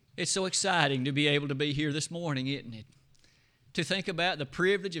It's so exciting to be able to be here this morning, isn't it? To think about the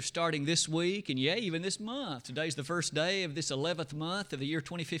privilege of starting this week and, even this month. Today's the first day of this 11th month of the year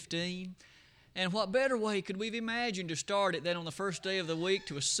 2015. And what better way could we have imagined to start it than on the first day of the week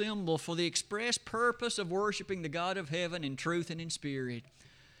to assemble for the express purpose of worshiping the God of heaven in truth and in spirit?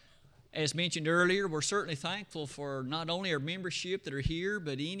 As mentioned earlier, we're certainly thankful for not only our membership that are here,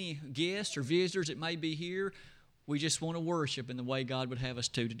 but any guests or visitors that may be here. We just want to worship in the way God would have us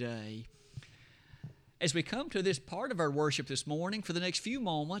to today. As we come to this part of our worship this morning, for the next few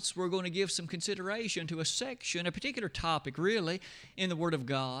moments, we're going to give some consideration to a section, a particular topic really, in the Word of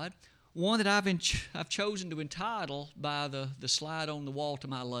God, one that I've chosen to entitle by the slide on the wall to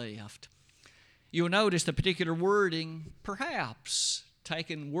my left. You'll notice the particular wording, perhaps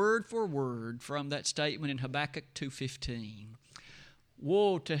taken word for word from that statement in Habakkuk 2:15.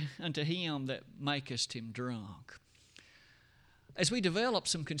 Woe unto him that makest him drunk. As we develop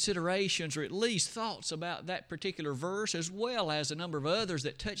some considerations or at least thoughts about that particular verse as well as a number of others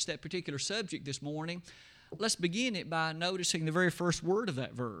that touch that particular subject this morning, let's begin it by noticing the very first word of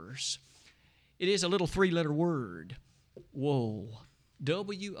that verse. It is a little three-letter word, woe,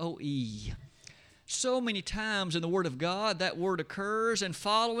 W-O-E. So many times in the Word of God that word occurs, and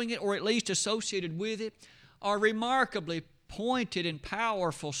following it or at least associated with it are remarkably pointed and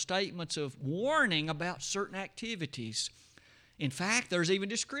powerful statements of warning about certain activities. In fact, there's even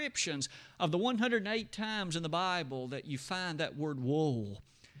descriptions of the 108 times in the Bible that you find that word woe.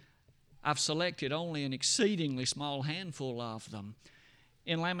 I've selected only an exceedingly small handful of them.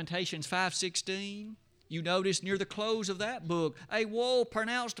 In Lamentations 5:16, you notice near the close of that book, a woe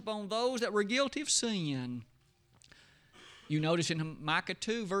pronounced upon those that were guilty of sin. You notice in Micah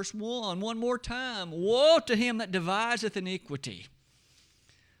 2, verse 1, one more time, woe to him that deviseth iniquity.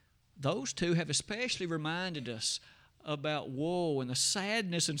 Those two have especially reminded us about woe and the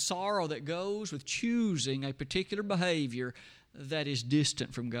sadness and sorrow that goes with choosing a particular behavior that is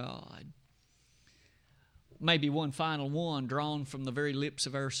distant from God. Maybe one final one drawn from the very lips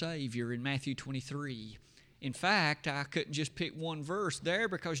of our Savior in Matthew 23. In fact, I couldn't just pick one verse there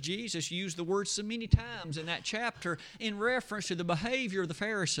because Jesus used the word so many times in that chapter in reference to the behavior of the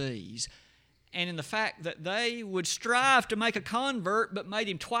Pharisees and in the fact that they would strive to make a convert but made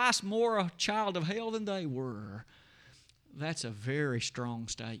him twice more a child of hell than they were. That's a very strong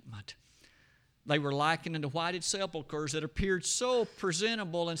statement. They were likened unto whited sepulchres that appeared so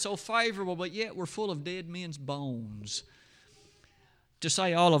presentable and so favorable, but yet were full of dead men's bones. To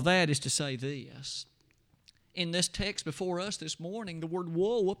say all of that is to say this. In this text before us this morning, the word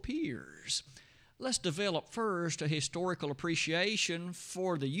woe appears. Let's develop first a historical appreciation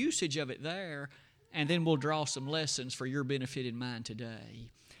for the usage of it there, and then we'll draw some lessons for your benefit in mind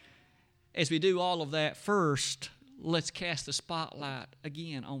today. As we do all of that, first, let's cast the spotlight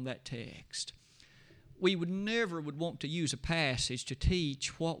again on that text. We would never want to use a passage to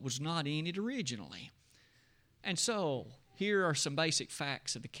teach what was not in it originally. And so, here are some basic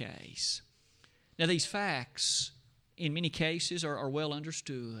facts of the case. Now, these facts, in many cases, are well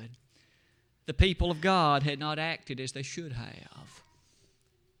understood. The people of God had not acted as they should have.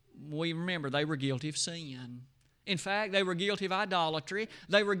 We remember they were guilty of sin. In fact, they were guilty of idolatry.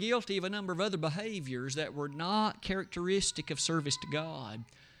 They were guilty of a number of other behaviors that were not characteristic of service to God.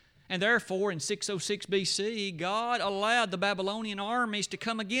 And therefore, in 606 BC, God allowed the Babylonian armies to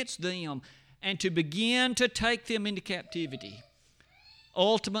come against them and to begin to take them into captivity.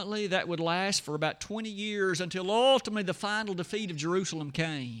 Ultimately, that would last for about 20 years until ultimately the final defeat of Jerusalem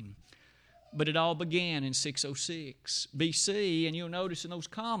came. But it all began in 606 BC, and you'll notice in those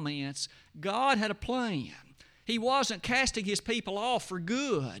comments, God had a plan. He wasn't casting His people off for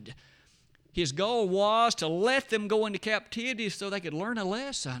good. His goal was to let them go into captivity so they could learn a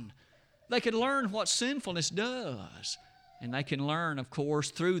lesson. They could learn what sinfulness does. And they can learn, of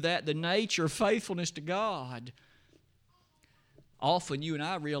course, through that the nature of faithfulness to God. Often you and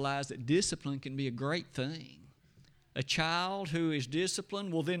I realize that discipline can be a great thing. A child who is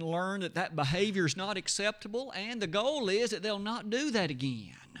disciplined will then learn that that behavior is not acceptable, and the goal is that they'll not do that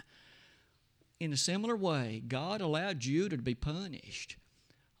again. In a similar way, God allowed Judah to be punished.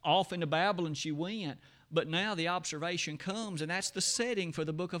 Off into Babylon she went, but now the observation comes, and that's the setting for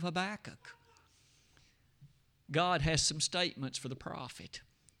the book of Habakkuk. God has some statements for the prophet.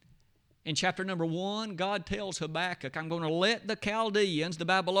 In chapter number 1, God tells Habakkuk, I'm going to let the Chaldeans, the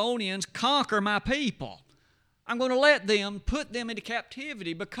Babylonians, conquer my people. I'm going to let them, put them into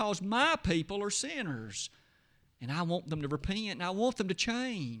captivity because my people are sinners. And I want them to repent and I want them to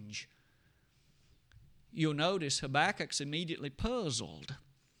change. You'll notice Habakkuk's immediately puzzled.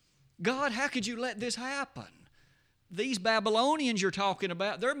 God, how could you let this happen? these Babylonians you're talking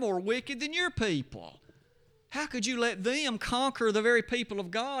about, they're more wicked than your people. How could you let them conquer the very people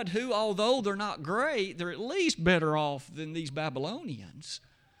of God who, although they're not great, they're at least better off than these Babylonians?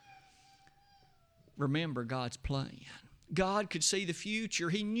 Remember God's plan. God could see the future.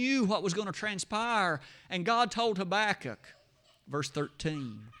 He knew what was going to transpire. And God told Habakkuk, verse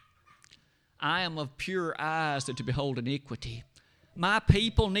 13, I am of pure eyes that to behold iniquity. My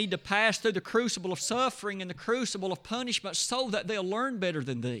people need to pass through the crucible of suffering and the crucible of punishment so that they'll learn better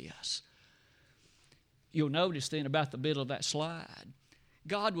than this. You'll notice then about the middle of that slide,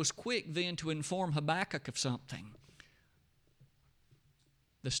 God was quick then to inform Habakkuk of something.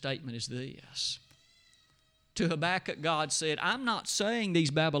 The statement is this. To Habakkuk, God said, I'm not saying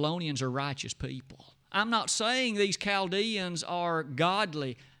these Babylonians are righteous people. I'm not saying these Chaldeans are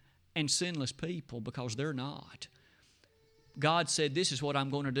godly and sinless people, because they're not. God said, this is what I'm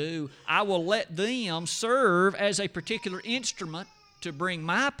going to do. I will let them serve as a particular instrument to bring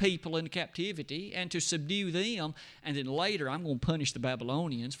my people into captivity and to subdue them, and then later I'm going to punish the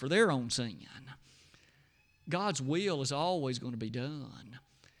Babylonians for their own sin. God's will is always going to be done.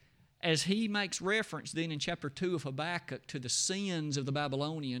 As he makes reference then in chapter 2 of Habakkuk to the sins of the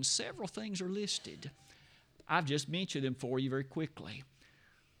Babylonians, several things are listed. I've just mentioned them for you very quickly.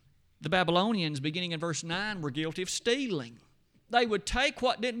 The Babylonians, beginning in verse 9, were guilty of stealing. They would take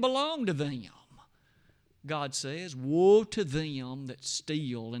what didn't belong to them. God says, woe to them that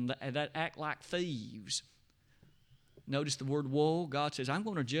steal and that act like thieves. Notice the word woe. God says, I'm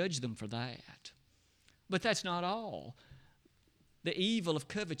going to judge them for that. But that's not all. The evil of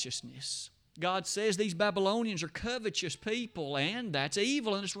covetousness. God says these Babylonians are covetous people, and that's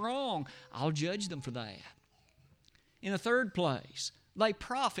evil and it's wrong. I'll judge them for that. In the third place, they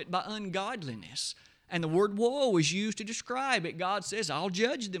profit by ungodliness. And the word woe is used to describe it. God says, I'll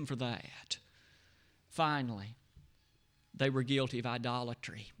judge them for that. Finally, they were guilty of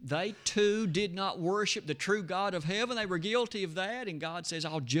idolatry. They too did not worship the true God of heaven. They were guilty of that, and God says,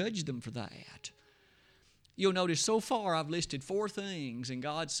 I'll judge them for that. You'll notice so far I've listed 4 things, and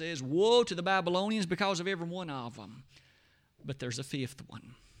God says, woe to the Babylonians because of every one of them. But there's a 5th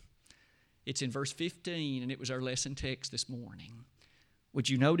one. It's in verse 15, and it was our lesson text this morning. Would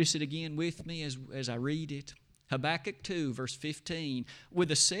you notice it again with me as I read it? Habakkuk 2, verse 15. With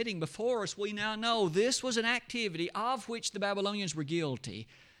the setting before us, we now know this was an activity of which the Babylonians were guilty.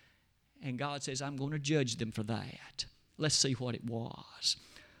 And God says, I'm going to judge them for that. Let's see what it was.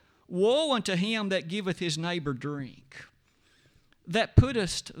 Woe unto him that giveth his neighbor drink, that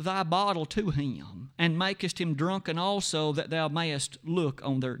puttest thy bottle to him, and makest him drunken also, that thou mayest look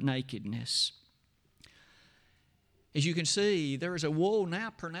on their nakedness. As you can see, there is a woe now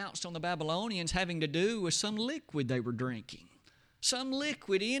pronounced on the Babylonians having to do with some liquid they were drinking, some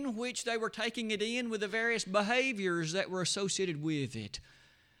liquid in which they were taking it in with the various behaviors that were associated with it.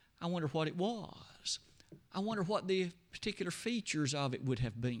 I wonder what it was. I wonder what the particular features of it would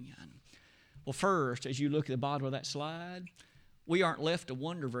have been. Well, first, as you look at the bottom of that slide, we aren't left to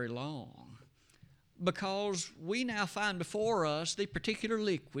wonder very long, because we now find before us the particular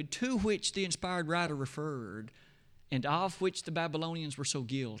liquid to which the inspired writer referred, and of which the Babylonians were so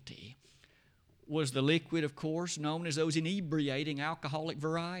guilty, was the liquid, of course, known as those inebriating alcoholic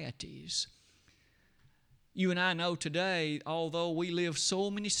varieties. You and I know today, although we live so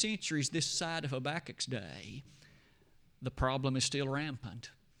many centuries this side of Habakkuk's day, the problem is still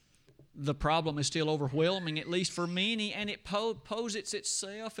rampant. The problem is still overwhelming, at least for many, and it posits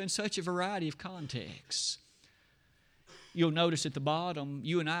itself in such a variety of contexts. You'll notice at the bottom,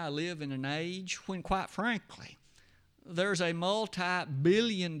 you and I live in an age when, quite frankly, there's a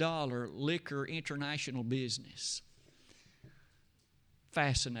multi-billion-dollar liquor international business.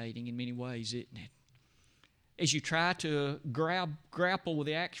 Fascinating in many ways, isn't it? As you try to grapple with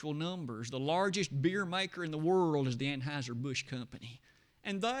the actual numbers, the largest beer maker in the world is the Anheuser-Busch Company.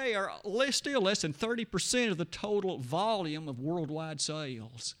 And they are still less than 30% of the total volume of worldwide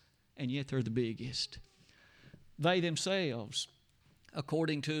sales, and yet they're the biggest. They themselves,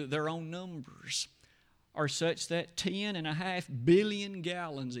 according to their own numbers, are such that 10.5 billion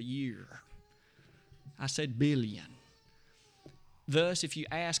gallons a year. I said billion. Thus, if you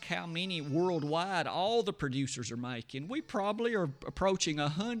ask how many worldwide all the producers are making, we probably are approaching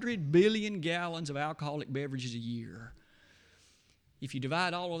 100 billion gallons of alcoholic beverages a year. If you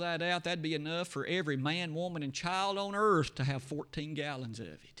divide all of that out, that'd be enough for every man, woman, and child on earth to have 14 gallons of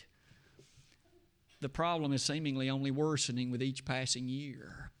it. The problem is seemingly only worsening with each passing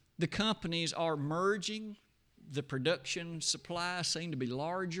year. The companies are merging, the production supplies seem to be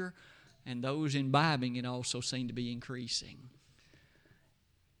larger, and those imbibing it also seem to be increasing.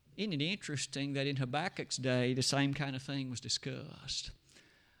 Isn't it interesting that in Habakkuk's day, the same kind of thing was discussed?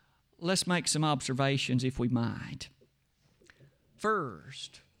 Let's make some observations if we might.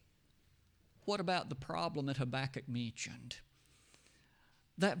 First, what about the problem that Habakkuk mentioned?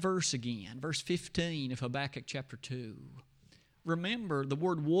 That verse again, verse 15 of Habakkuk chapter 2. Remember, the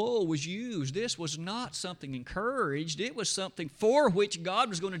word woe was used. This was not something encouraged. It was something for which God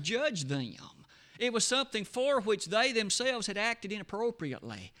was going to judge them. It was something for which they themselves had acted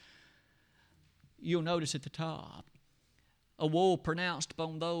inappropriately. You'll notice at the top, a woe pronounced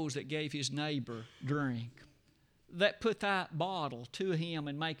upon those that gave his neighbor drink, that put that bottle to him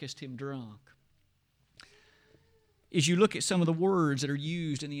and makest him drunk. As you look at some of the words that are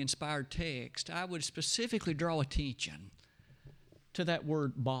used in the inspired text, I would specifically draw attention to that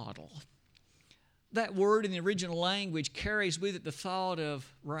word bottle. That word in the original language carries with it the thought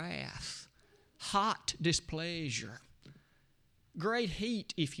of wrath, hot displeasure, great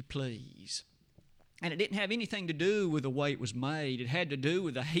heat, if you please. And it didn't have anything to do with the way it was made. It had to do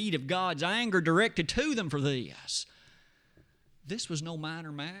with the heat of God's anger directed to them for this. This was no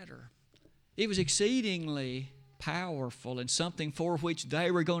minor matter. It was exceedingly powerful and something for which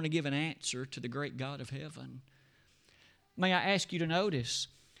they were going to give an answer to the great God of heaven. May I ask you to notice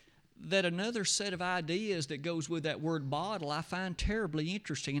that another set of ideas that goes with that word bottle I find terribly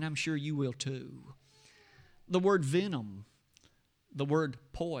interesting, and I'm sure you will too. The word venom, the word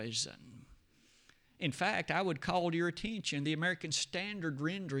poison. In fact, I would call to your attention the American Standard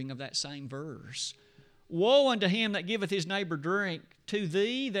rendering of that same verse. Woe unto him that giveth his neighbor drink, to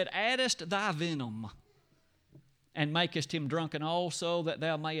thee that addest thy venom, and makest him drunken also, that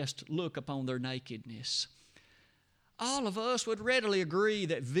thou mayest look upon their nakedness. All of us would readily agree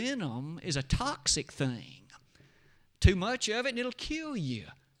that venom is a toxic thing. Too much of it and it'll kill you,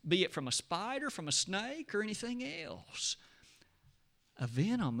 be it from a spider, from a snake, or anything else. A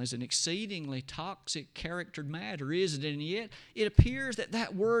venom is an exceedingly toxic charactered matter, isn't it? And yet it appears that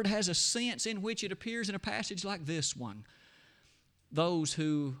that word has a sense in which it appears in a passage like this one. Those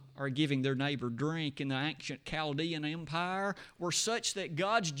who are giving their neighbor drink in the ancient Chaldean Empire were such that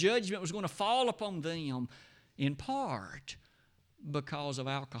God's judgment was going to fall upon them, in part because of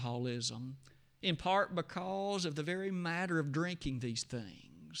alcoholism, in part because of the very matter of drinking these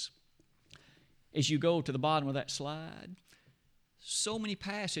things. As you go to the bottom of that slide, so many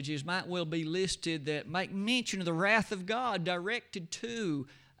passages might well be listed that make mention of the wrath of God directed to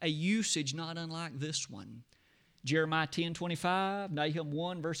a usage not unlike this one. Jeremiah 10:25, Nahum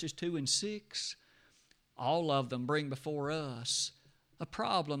 1 verses 2 and 6, all of them bring before us a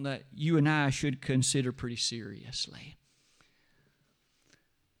problem that you and I should consider pretty seriously.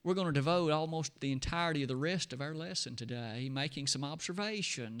 We're going to devote almost the entirety of the rest of our lesson today making some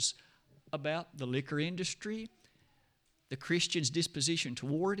observations about the liquor industry, the Christian's disposition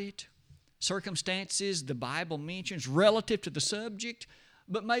toward it, circumstances the Bible mentions relative to the subject.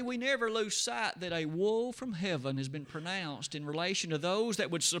 But may we never lose sight that a woe from heaven has been pronounced in relation to those that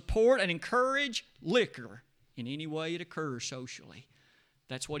would support and encourage liquor in any way it occurs socially.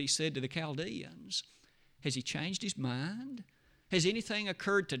 That's what he said to the Chaldeans. Has he changed his mind? Has anything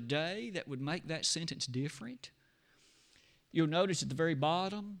occurred today that would make that sentence different? You'll notice at the very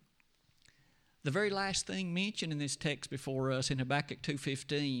bottom, the very last thing mentioned in this text before us in Habakkuk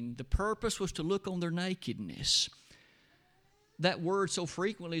 2:15, the purpose was to look on their nakedness. That word so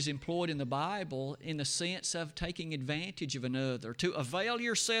frequently is employed in the Bible in the sense of taking advantage of another, to avail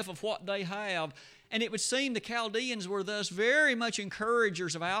yourself of what they have. And it would seem the Chaldeans were thus very much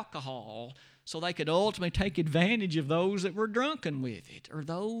encouragers of alcohol, so they could ultimately take advantage of those that were drunken with it or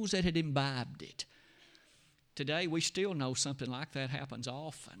those that had imbibed it. Today we still know something like that happens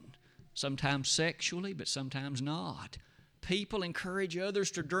often, sometimes sexually, but sometimes not. People encourage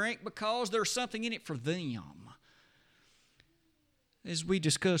others to drink because there's something in it for them. As we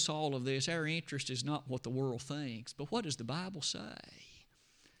discuss all of this, our interest is not what the world thinks, but what does the Bible say?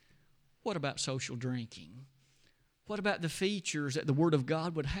 What about social drinking? What about the features that the Word of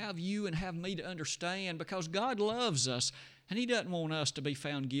God would have you and have me to understand? Because God loves us, and He doesn't want us to be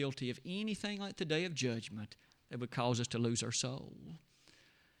found guilty of anything like the day of judgment that would cause us to lose our soul.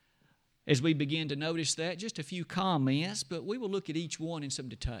 As we begin to notice that, just a few comments, but we will look at each one in some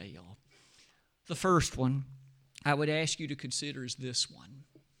detail. The first one I would ask you to consider is this one: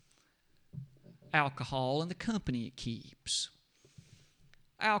 alcohol and the company it keeps.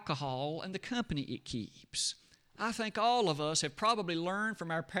 Alcohol and the company it keeps. I think all of us have probably learned from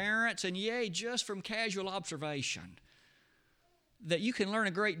our parents, and yea, just from casual observation, that you can learn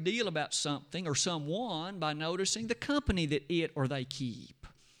a great deal about something or someone by noticing the company that it or they keep.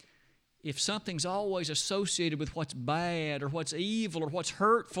 if something's always associated with what's bad or what's evil or what's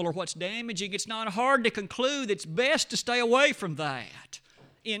hurtful or what's damaging, it's not hard to conclude that it's best to stay away from that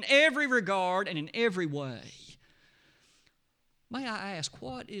in every regard and in every way. May I ask,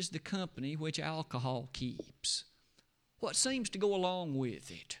 what is the company which alcohol keeps? What seems to go along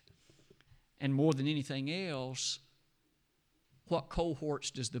with it? And more than anything else, what cohorts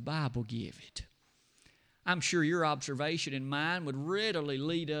does the Bible give it? I'm sure your observation and mine would readily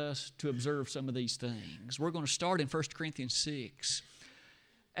lead us to observe some of these things. We're going to start in 1 Corinthians 6.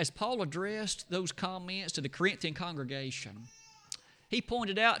 As Paul addressed those comments to the Corinthian congregation, he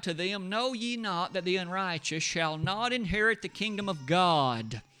pointed out to them, "Know ye not that the unrighteous shall not inherit the kingdom of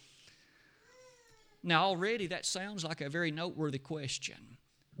God?" Now already that sounds like a very noteworthy question.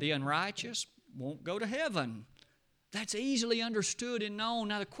 The unrighteous won't go to heaven. That's easily understood and known.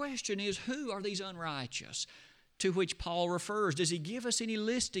 Now the question is, who are these unrighteous to which Paul refers? Does he give us any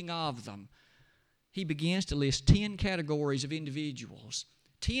listing of them? He begins to list 10 categories of individuals,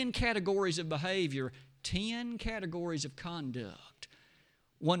 10 categories of behavior, 10 categories of conduct.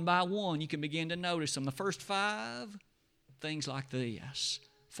 One by one, you can begin to notice them. The first 5, things like this: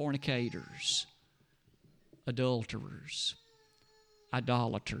 fornicators, adulterers,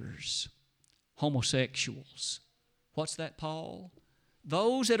 idolaters, homosexuals. What's that, Paul?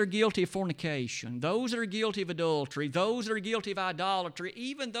 Those that are guilty of fornication, those that are guilty of adultery, those that are guilty of idolatry,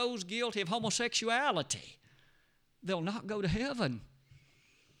 even those guilty of homosexuality, they'll not go to heaven.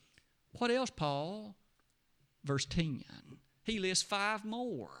 What else, Paul? Verse 10. He lists 5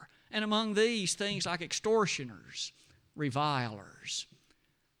 more. And among these, things like extortioners, revilers,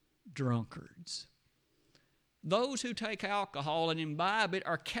 drunkards. Those who take alcohol and imbibe it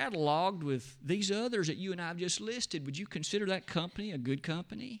are cataloged with these others that you and I have just listed. Would you consider that company a good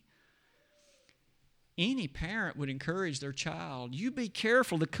company? Any parent would encourage their child, you be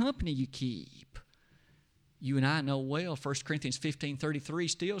careful the company you keep. You and I know well, 1 Corinthians 15:33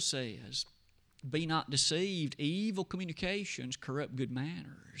 still says, "Be not deceived, evil communications corrupt good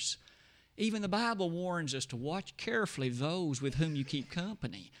manners." Even the Bible warns us to watch carefully those with whom you keep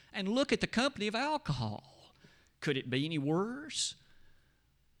company. And look at the company of alcohol. Could it be any worse?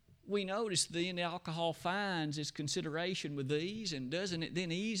 We notice then alcohol finds its consideration with these, and doesn't it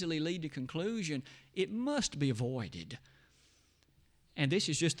then easily lead to conclusion it must be avoided? And this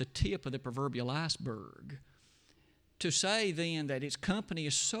is just the tip of the proverbial iceberg. To say then that its company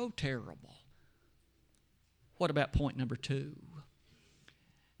is so terrible, what about point number 2?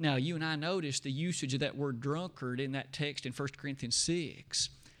 Now, you and I notice the usage of that word drunkard in that text in 1 Corinthians 6.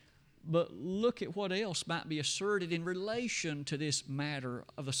 But look at what else might be asserted in relation to this matter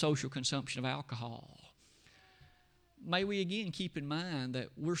of the social consumption of alcohol. May we again keep in mind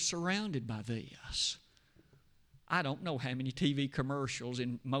that we're surrounded by this. I don't know how many TV commercials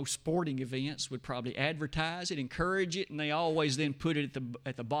in most sporting events would probably advertise it, encourage it, and they always then put it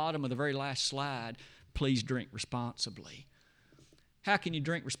at the bottom of the very last slide, "Please drink responsibly." How can you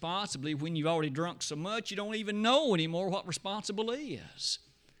drink responsibly when you've already drunk so much you don't even know anymore what responsible is?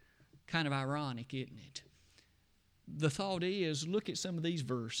 Kind of ironic, isn't it? The thought is, look at some of these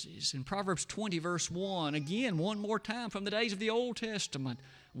verses. In Proverbs 20, verse 1, again, one more time from the days of the Old Testament.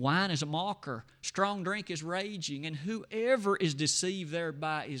 "Wine is a mocker, strong drink is raging, and whoever is deceived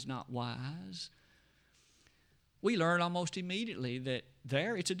thereby is not wise." We learn almost immediately that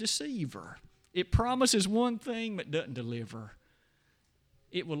there it's a deceiver. It promises one thing but doesn't deliver.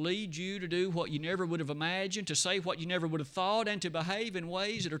 It will lead you to do what you never would have imagined, to say what you never would have thought, and to behave in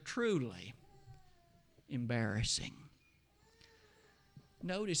ways that are truly embarrassing.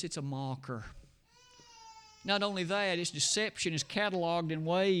 Notice it's a mocker. Not only that, its deception is cataloged in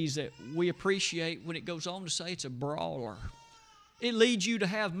ways that we appreciate when it goes on to say it's a brawler. It leads you to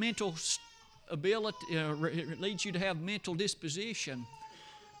have mental ability, it leads you to have mental disposition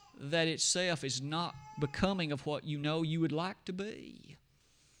that itself is not becoming of what you know you would like to be.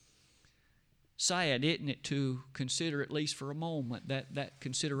 Sad, isn't it, to consider, at least for a moment, that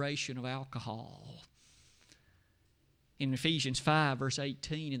consideration of alcohol. In Ephesians 5, verse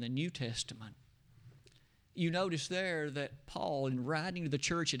 18 in the New Testament, you notice there that Paul, in writing to the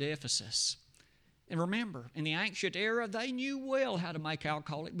church at Ephesus, and remember, in the ancient era, they knew well how to make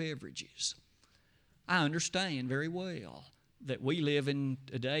alcoholic beverages. I understand very well that we live in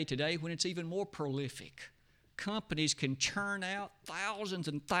a day today when it's even more prolific. Companies can churn out thousands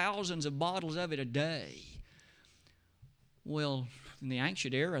and thousands of bottles of it a day. Well, in the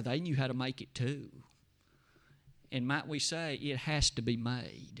ancient era, they knew how to make it too. And might we say, it has to be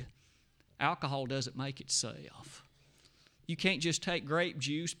made. Alcohol doesn't make itself. You can't just take grape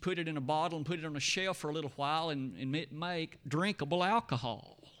juice, put it in a bottle, and put it on a shelf for a little while and make drinkable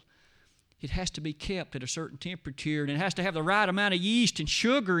alcohol. It has to be kept at a certain temperature, and it has to have the right amount of yeast and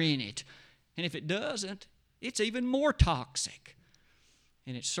sugar in it. And if it doesn't, it's even more toxic.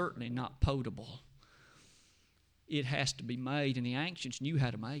 And it's certainly not potable. It has to be made, and the ancients knew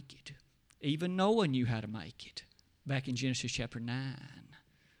how to make it. Even Noah knew how to make it, back in Genesis chapter 9.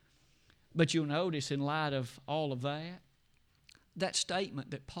 But you'll notice, in light of all of that, that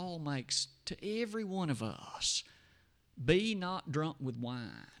statement that Paul makes to every one of us, be not drunk with wine,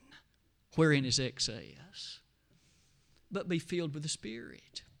 wherein is excess, but be filled with the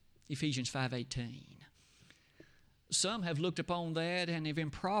Spirit. Ephesians 5:18. Some have looked upon that and have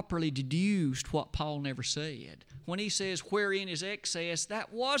improperly deduced what Paul never said. When he says, wherein is excess,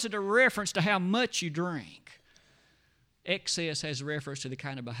 that wasn't a reference to how much you drink. Excess has a reference to the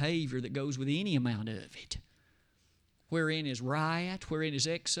kind of behavior that goes with any amount of it. Wherein is riot, wherein is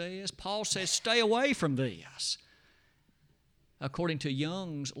excess. Paul says, stay away from this. According to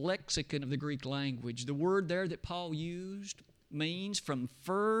Young's lexicon of the Greek language, the word there that Paul used means from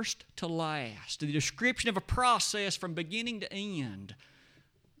first to last. The description of a process from beginning to end.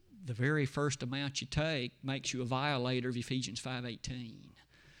 The very first amount you take makes you a violator of Ephesians 5:18.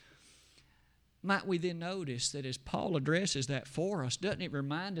 Might we then notice that as Paul addresses that for us, doesn't it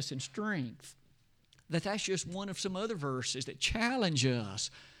remind us in strength that that's just one of some other verses that challenge us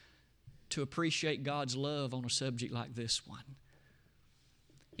to appreciate God's love on a subject like this one?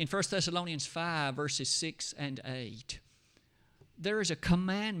 In 1 Thessalonians 5, verses 6 and 8, there is a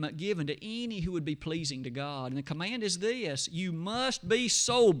commandment given to any who would be pleasing to God. And the command is this: you must be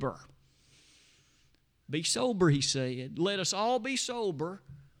sober. Be sober, he said. Let us all be sober.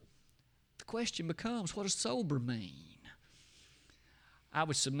 The question becomes, what does sober mean? I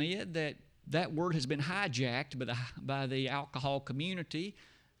would submit that that word has been hijacked by the alcohol community,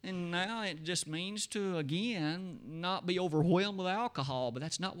 and now it just means to, again, not be overwhelmed with alcohol, but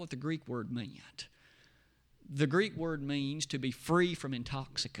that's not what the Greek word meant. The Greek word means to be free from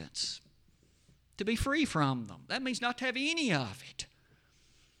intoxicants, to be free from them. That means not to have any of it.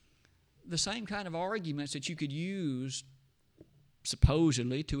 The same kind of arguments that you could use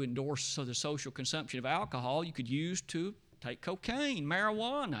supposedly to endorse the social consumption of alcohol, you could use to take cocaine,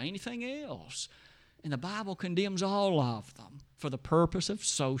 marijuana, anything else. And the Bible condemns all of them for the purpose of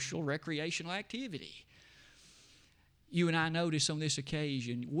social, recreational activity. You and I notice on this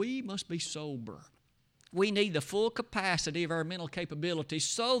occasion, we must be sober. We need the full capacity of our mental capabilities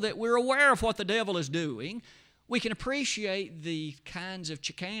so that we're aware of what the devil is doing. We can appreciate the kinds of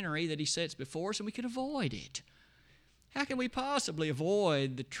chicanery that he sets before us, and we can avoid it. How can we possibly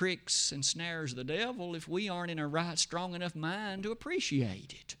avoid the tricks and snares of the devil if we aren't in a right, strong enough mind to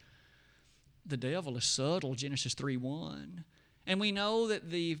appreciate it? The devil is subtle, Genesis 3:1. And we know that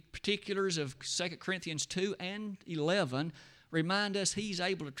the particulars of 2 Corinthians 2 and 11 remind us he's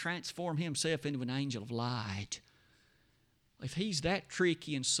able to transform himself into an angel of light. If he's that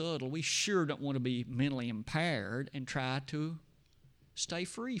tricky and subtle, we sure don't want to be mentally impaired and try to stay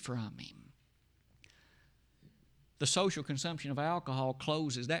free from him. The social consumption of alcohol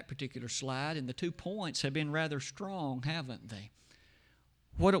closes that particular slide, and the 2 points have been rather strong, haven't they?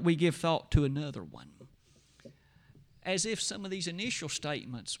 Why don't we give thought to another one? As if some of these initial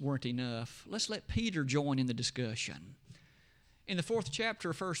statements weren't enough, let's let Peter join in the discussion. In the 4th chapter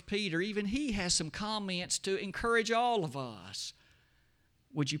of 1 Peter, even he has some comments to encourage all of us.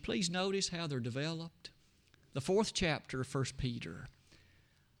 Would you please notice how they're developed? The 4th chapter of 1 Peter.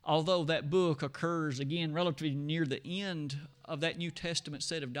 Although that book occurs, again, relatively near the end of that New Testament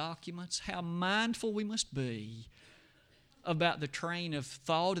set of documents, how mindful we must be about the train of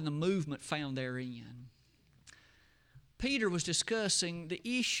thought and the movement found therein. Peter was discussing the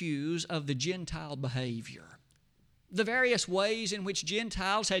issues of the Gentile behavior, the various ways in which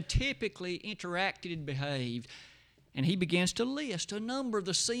Gentiles had typically interacted and behaved, and he begins to list a number of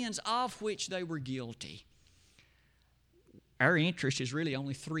the sins of which they were guilty. Our interest is really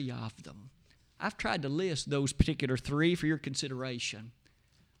only 3 of them. I've tried to list those particular 3 for your consideration.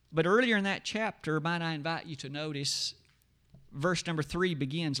 But earlier in that chapter, might I invite you to notice, verse number 3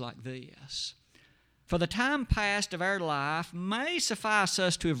 begins like this: for the time past of our life may suffice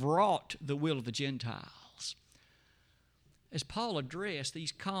us to have wrought the will of the Gentiles. As Paul addressed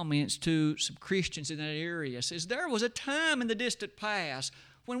these comments to some Christians in that area, says there was a time in the distant past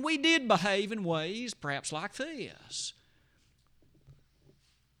when we did behave in ways perhaps like this.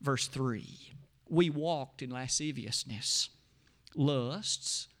 Verse 3, we walked in lasciviousness,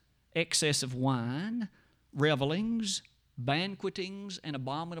 lusts, excess of wine, revelings, banquetings, and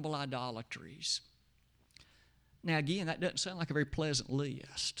abominable idolatries. Now again, that doesn't sound like a very pleasant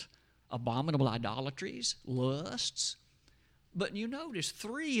list. Abominable idolatries, lusts. But you notice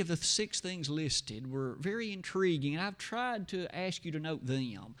 3 of the 6 things listed were very intriguing, and I've tried to ask you to note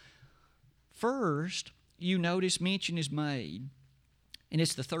them. First, you notice mention is made, and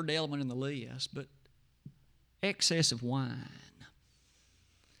it's the 3rd element in the list, but excess of wine.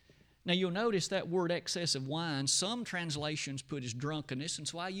 Now you'll notice that word excess of wine, some translations put as drunkenness, and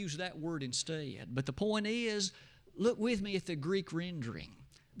so I use that word instead. But the point is, look with me at the Greek rendering.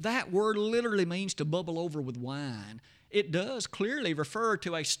 That word literally means to bubble over with wine. It does clearly refer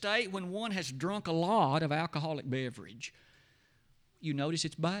to a state when one has drunk a lot of alcoholic beverage. You notice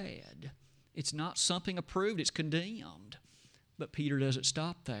it's bad. It's not something approved, it's condemned. But Peter doesn't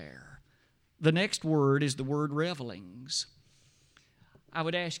stop there. The next word is the word revelings. I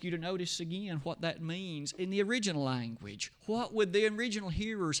would ask you to notice again what that means in the original language. What would the original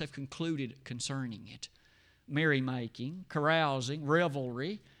hearers have concluded concerning it? Merrymaking, carousing,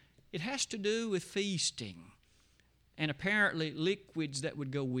 revelry. It has to do with feasting and apparently liquids that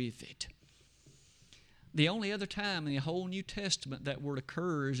would go with it. The only other time in the whole New Testament that word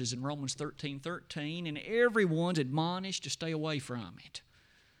occurs is in Romans 13:13, and everyone's admonished to stay away from it.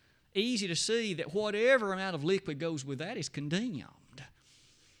 Easy to see that whatever amount of liquid goes with that is condemned.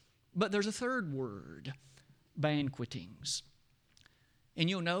 But there's a third word, banquetings. And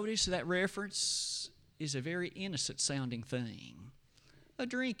you'll notice that reference is a very innocent sounding thing. A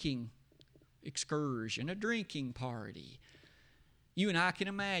drinking excursion, a drinking party. You and I can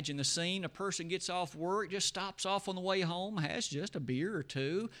imagine the scene. A person gets off work, just stops off on the way home, has just a beer or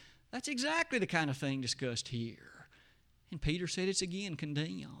 2. That's exactly the kind of thing discussed here. And Peter said it's again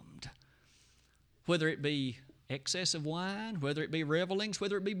condemned. Whether it be excess of wine, whether it be revelings,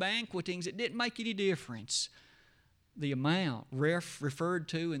 whether it be banquetings, it didn't make any difference. The amount referred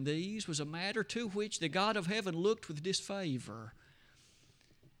to in these was a matter to which the God of heaven looked with disfavor.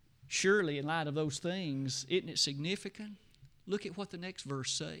 Surely, in light of those things, isn't it significant? Look at what the next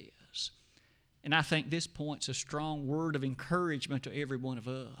verse says. And I think this point's a strong word of encouragement to every one of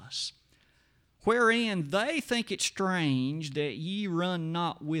us. Wherein they think it strange that ye run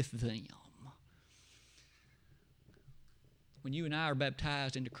not with them. When you and I are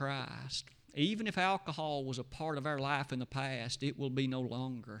baptized into Christ, even if alcohol was a part of our life in the past, it will be no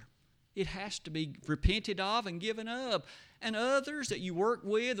longer. It has to be repented of and given up. And others that you work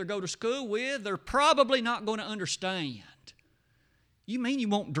with or go to school with, they're probably not going to understand. You mean you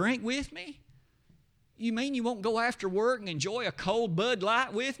won't drink with me? You mean you won't go after work and enjoy a cold Bud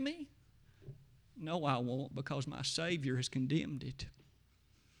Light with me? No, I won't, because my Savior has condemned it.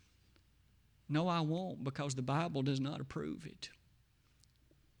 No, I won't, because the Bible does not approve it.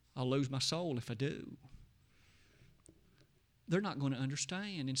 I'll lose my soul if I do. They're not going to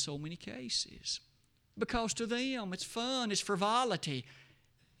understand in so many cases. Because to them, it's fun, it's frivolity.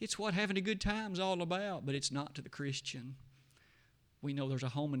 It's what having a good time's all about, but it's not to the Christian. We know there's a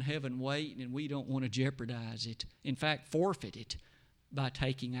home in heaven waiting, and we don't want to jeopardize it. In fact, forfeit it by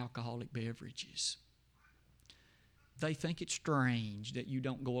taking alcoholic beverages. They think it's strange that you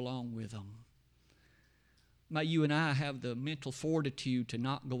don't go along with them. May you and I have the mental fortitude to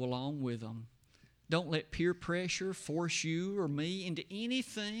not go along with them. Don't let peer pressure force you or me into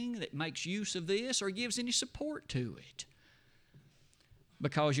anything that makes use of this or gives any support to it.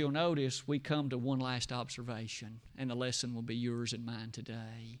 Because you'll notice we come to one last observation, and the lesson will be yours and mine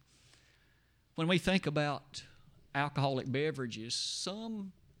today. When we think about alcoholic beverages,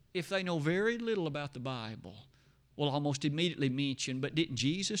 some, if they know very little about the Bible, will almost immediately mention, but didn't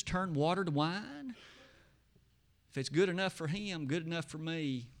Jesus turn water to wine? If it's good enough for him, good enough for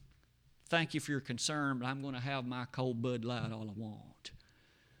me, thank you for your concern, but I'm going to have my cold Bud Light all I want.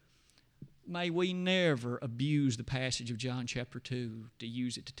 May we never abuse the passage of John chapter 2 to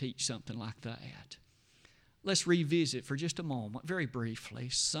use it to teach something like that. Let's revisit for just a moment, very briefly,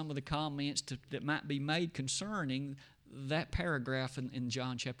 some of the comments that might be made concerning that paragraph in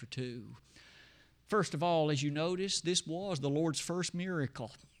John chapter 2. First of all, as you notice, this was the Lord's first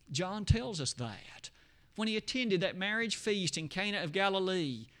miracle. John tells us that. When he attended that marriage feast in Cana of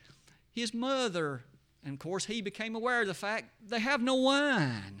Galilee, his mother, and of course he became aware of the fact they have no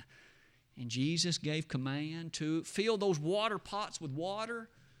wine. And Jesus gave command to fill those water pots with water.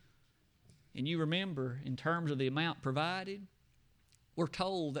 And you remember, in terms of the amount provided, we're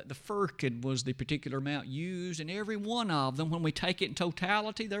told that the firkin was the particular amount used, and every one of them, when we take it in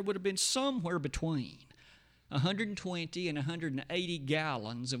totality, there would have been somewhere between 120 and 180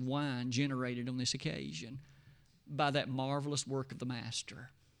 gallons of wine generated on this occasion by that marvelous work of the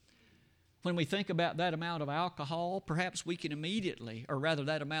Master. When we think about that amount of alcohol, perhaps we can immediately, or rather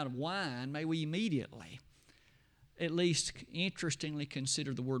that amount of wine, may we immediately, at least interestingly,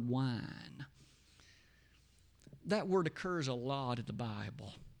 consider the word wine. That word occurs a lot in the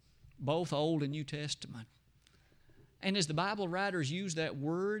Bible, both Old and New Testament. And as the Bible writers use that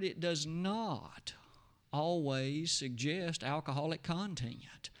word, it does not always suggest alcoholic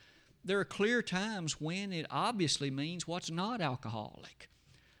content. There are clear times when it obviously means what's not alcoholic.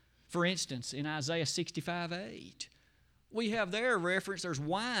 For instance, in Isaiah 65:8, we have there a reference, there's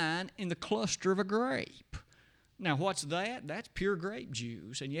wine in the cluster of a grape. Now what's that? That's pure grape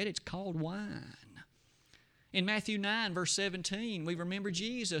juice, and yet it's called wine. In Matthew 9, verse 17, we remember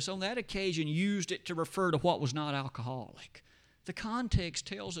Jesus on that occasion used it to refer to what was not alcoholic. The context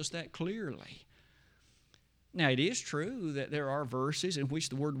tells us that clearly. Now, it is true that there are verses in which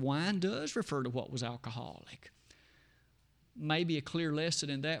the word wine does refer to what was alcoholic. Maybe a clear lesson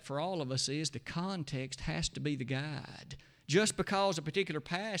in that for all of us is the context has to be the guide. Just because a particular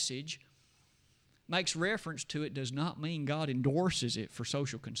passage makes reference to it does not mean God endorses it for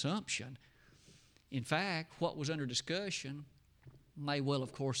social consumption. In fact, what was under discussion may well,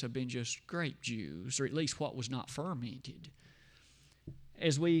 of course, have been just grape juice, or at least what was not fermented.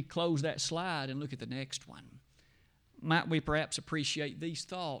 As we close that slide and look at the next one, might we perhaps appreciate these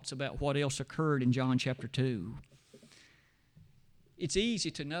thoughts about what else occurred in John chapter 2? It's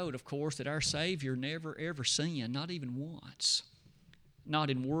easy to note, of course, that our Savior never ever sinned, not even once. Not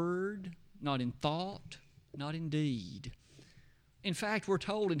in word, not in thought, not in deed. In fact, we're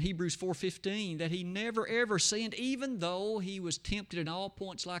told in Hebrews 4:15 that He never ever sinned, even though He was tempted in all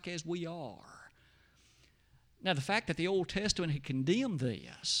points like as we are. Now, the fact that the Old Testament had condemned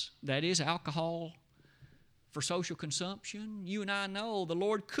this, that is, alcohol for social consumption, you and I know the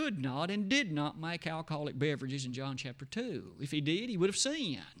Lord could not and did not make alcoholic beverages in John chapter 2. If He did, He would have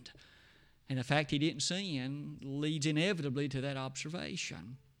sinned. And the fact He didn't sin leads inevitably to that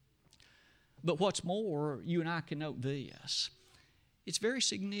observation. But what's more, you and I can note this. It's very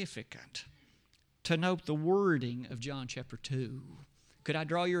significant to note the wording of John chapter 2. Could I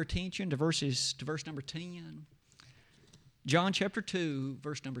draw your attention to verse number 10? John chapter 2,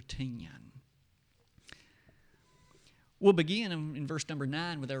 verse number 10. We'll begin in verse number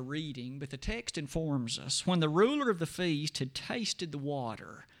 9 with our reading, but the text informs us, when the ruler of the feast had tasted the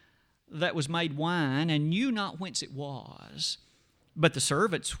water that was made wine, and knew not whence it was, but the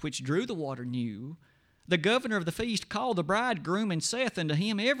servants which drew the water knew, the governor of the feast called the bridegroom, and saith unto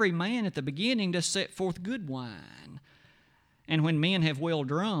him, every man at the beginning doth set forth good wine, and when men have well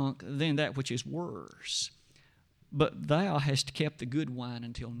drunk, then that which is worse. But thou hast kept the good wine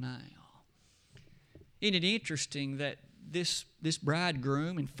until now. Isn't it interesting that this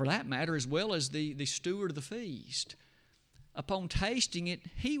bridegroom, and for that matter as well as the steward of the feast, upon tasting it,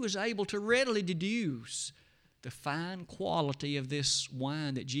 he was able to readily deduce the fine quality of this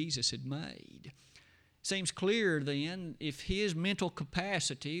wine that Jesus had made. It seems clear then, if his mental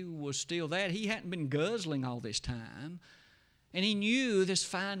capacity was still that, he hadn't been guzzling all this time, and he knew this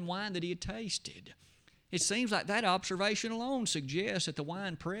fine wine that he had tasted. It seems like that observation alone suggests that the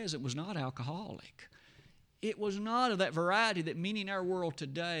wine present was not alcoholic. It was not of that variety that many in our world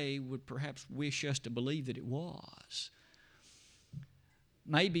today would perhaps wish us to believe that it was.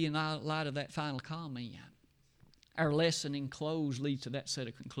 Maybe in light of that final comment, our lesson in close leads to that set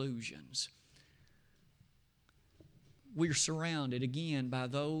of conclusions. We're surrounded again by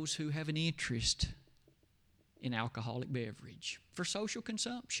those who have an interest in alcoholic beverage for social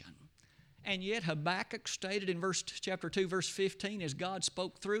consumption. And yet Habakkuk stated in chapter 2, verse 15, as God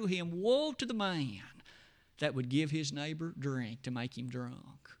spoke through him, woe to the man that would give his neighbor drink to make him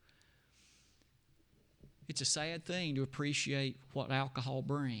drunk. It's a sad thing to appreciate what alcohol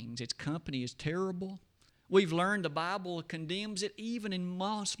brings. Its company is terrible. We've learned the Bible condemns it even in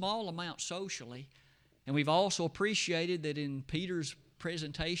small amounts socially. And we've also appreciated that in Peter's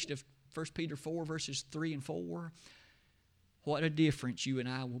presentation of 1 Peter 4, verses 3 and 4, what a difference you and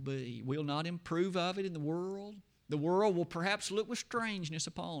I will be. We'll not improve of it in the world. The world will perhaps look with strangeness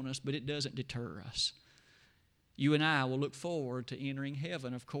upon us, but it doesn't deter us. You and I will look forward to entering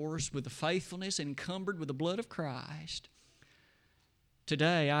heaven, of course, with the faithfulness encumbered with the blood of Christ.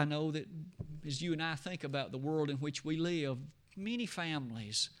 Today, I know that as you and I think about the world in which we live, many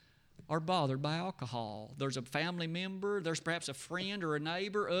families are bothered by alcohol. There's a family member, there's perhaps a friend or a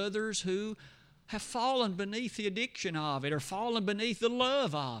neighbor, others who have fallen beneath the addiction of it or fallen beneath the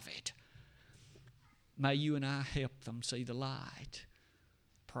love of it. May you and I help them see the light.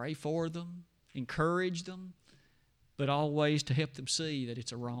 Pray for them, encourage them, but always to help them see that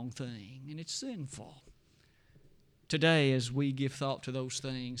it's a wrong thing and it's sinful. Today, as we give thought to those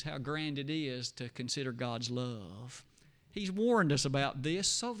things, how grand it is to consider God's love. He's warned us about this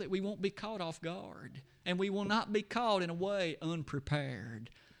so that we won't be caught off guard and we will not be caught in a way unprepared.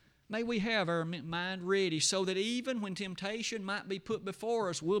 May we have our mind ready so that even when temptation might be put before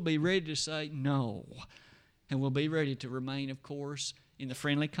us, we'll be ready to say no. And we'll be ready to remain, of course, in the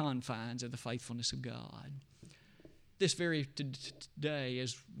friendly confines of the faithfulness of God. This very today,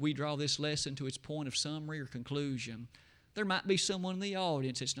 as we draw this lesson to its point of summary or conclusion, there might be someone in the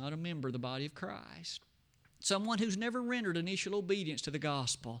audience that's not a member of the body of Christ. Someone who's never rendered initial obedience to the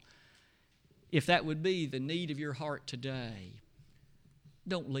gospel. If that would be the need of your heart today,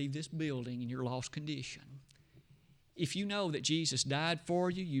 don't leave this building in your lost condition. If you know that Jesus died for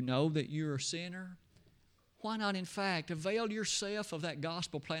you, you know that you're a sinner, why not, in fact, avail yourself of that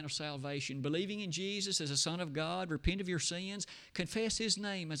gospel plan of salvation, believing in Jesus as a Son of God, repent of your sins, confess His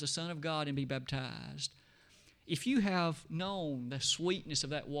name as a Son of God, and be baptized. If you have known the sweetness of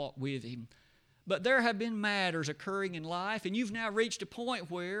that walk with Him, but there have been matters occurring in life, and you've now reached a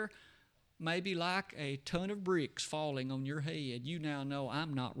point where, maybe like a ton of bricks falling on your head, you now know,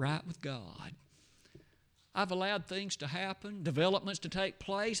 I'm not right with God. I've allowed things to happen, developments to take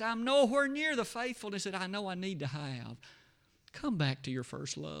place. I'm nowhere near the faithfulness that I know I need to have. Come back to your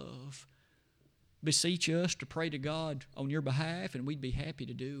first love. Beseech us to pray to God on your behalf, and we'd be happy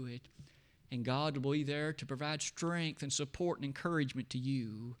to do it. And God will be there to provide strength and support and encouragement to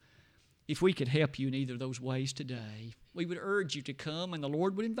you. If we could help you in either of those ways today, we would urge you to come, and the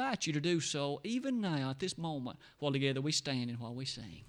Lord would invite you to do so even now at this moment while together we stand and while we sing.